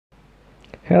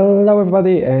Hello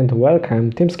everybody and welcome,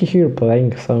 Tymski here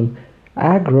playing some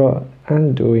Aggro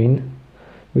Anduin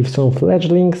with some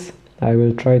fledglings. I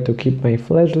will try to keep my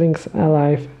fledglings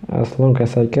alive as long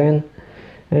as I can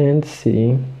and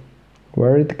see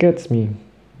where it gets me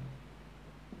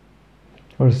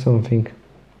or something.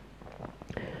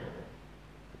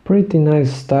 Pretty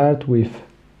nice start with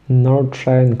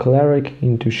Northshine Cleric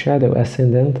into Shadow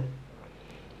Ascendant.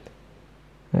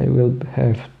 I will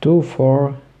have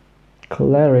 2/4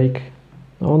 Cleric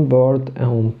on board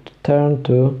on turn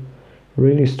 2,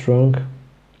 really strong,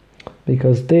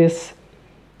 because this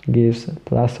gives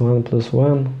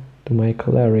 +1/+1 to my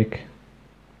Cleric.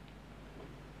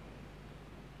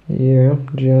 Yeah,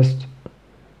 just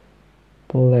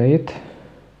play it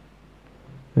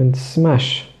and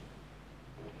smash.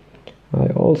 I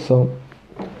also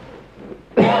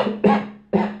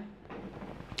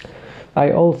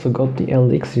got the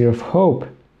Elixir of Hope.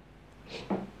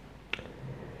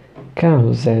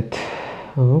 Cowset.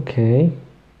 Okay.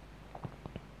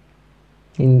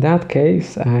 In that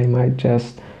case, I might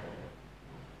just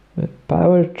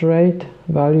power trade,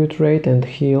 value trade and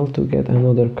heal to get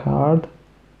another card.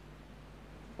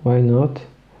 Why not?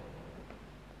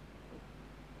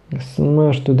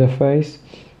 Smash to the face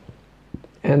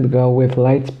and go with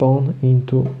Light Spawn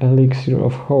into Elixir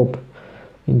of Hope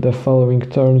in the following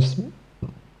turns.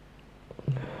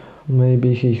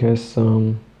 Maybe he has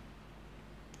some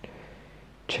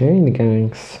chain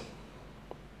ganks.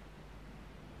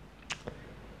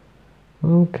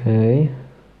 Okay.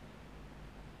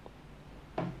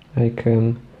 I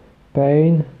can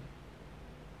pain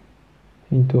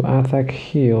into attack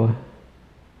heal.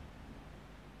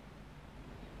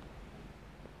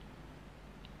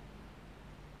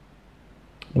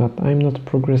 But I'm not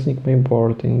progressing my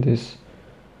board in this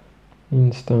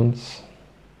instance.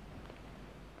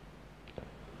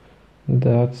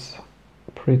 That's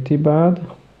pretty bad.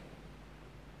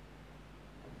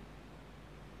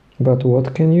 But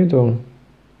what can you do?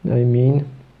 I mean,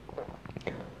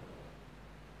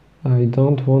 I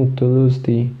don't want to lose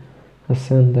the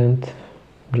Ascendant.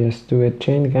 Just do a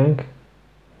chain gang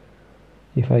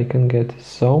if I can get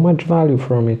so much value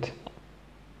from it.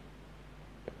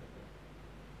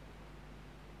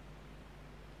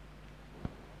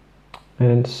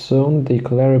 And soon the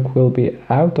Cleric will be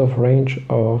out of range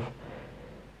of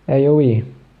AoE.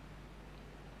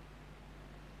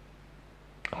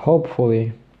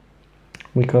 Hopefully.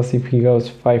 Because if he goes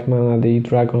 5 mana, the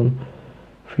Dragon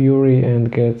Fury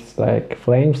and gets like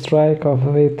Flame Strike off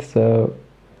of it, so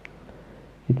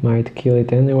it might kill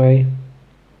it anyway.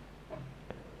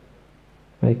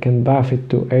 I can buff it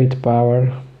to 8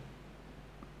 power.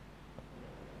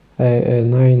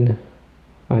 9.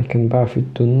 I can buff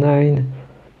it to 9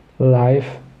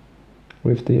 life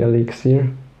with the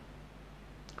Elixir.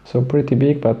 So pretty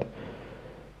big, but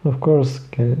of course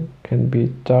can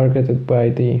be targeted by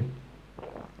the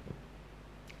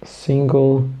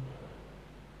single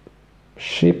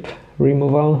ship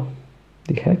removal,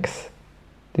 the hex,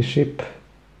 the ship.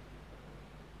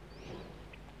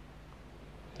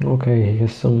 Okay, he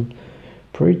has some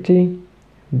pretty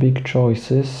big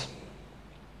choices.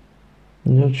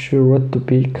 Not sure what to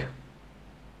pick.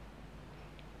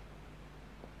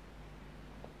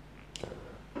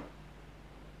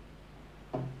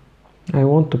 I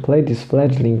want to play this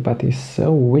fledgling, but he's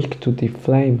so weak to the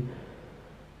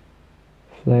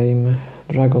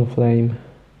dragon flame.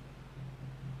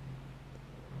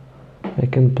 I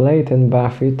can play it and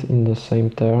buff it in the same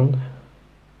turn,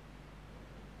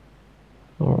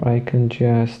 or I can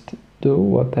just do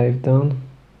what I've done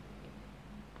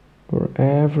for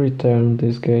every turn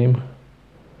this game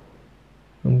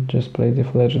and just play the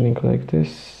fledgling like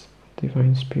this.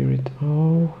 Divine Spirit,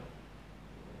 oh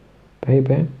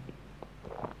baby.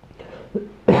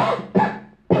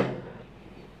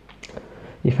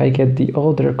 If I get the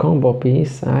older combo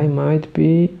piece, I might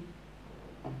be...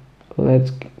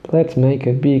 Let's make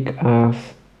a big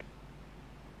ass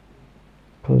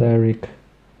Cleric.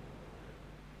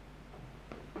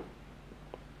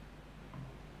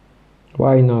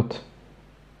 Why not?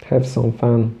 Have some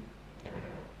fun.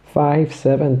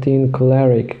 5/17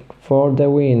 Cleric for the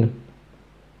win.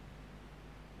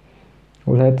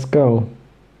 Let's go.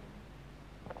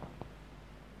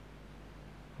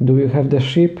 Do you have the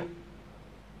ship?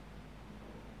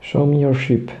 Show me your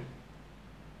ship.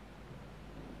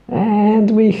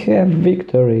 And we have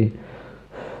victory.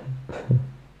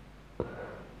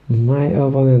 My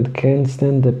opponent can't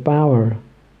stand the power,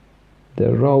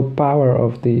 the raw power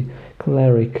of the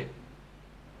Cleric.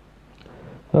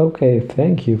 Okay,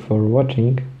 thank you for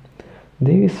watching.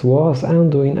 This was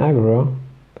Anduin Aggro.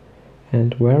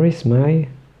 And where is my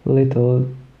little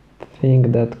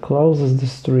thing that closes the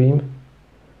stream.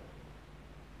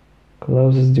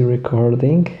 Closes the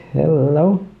recording.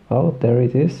 Hello. Oh, there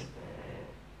it is.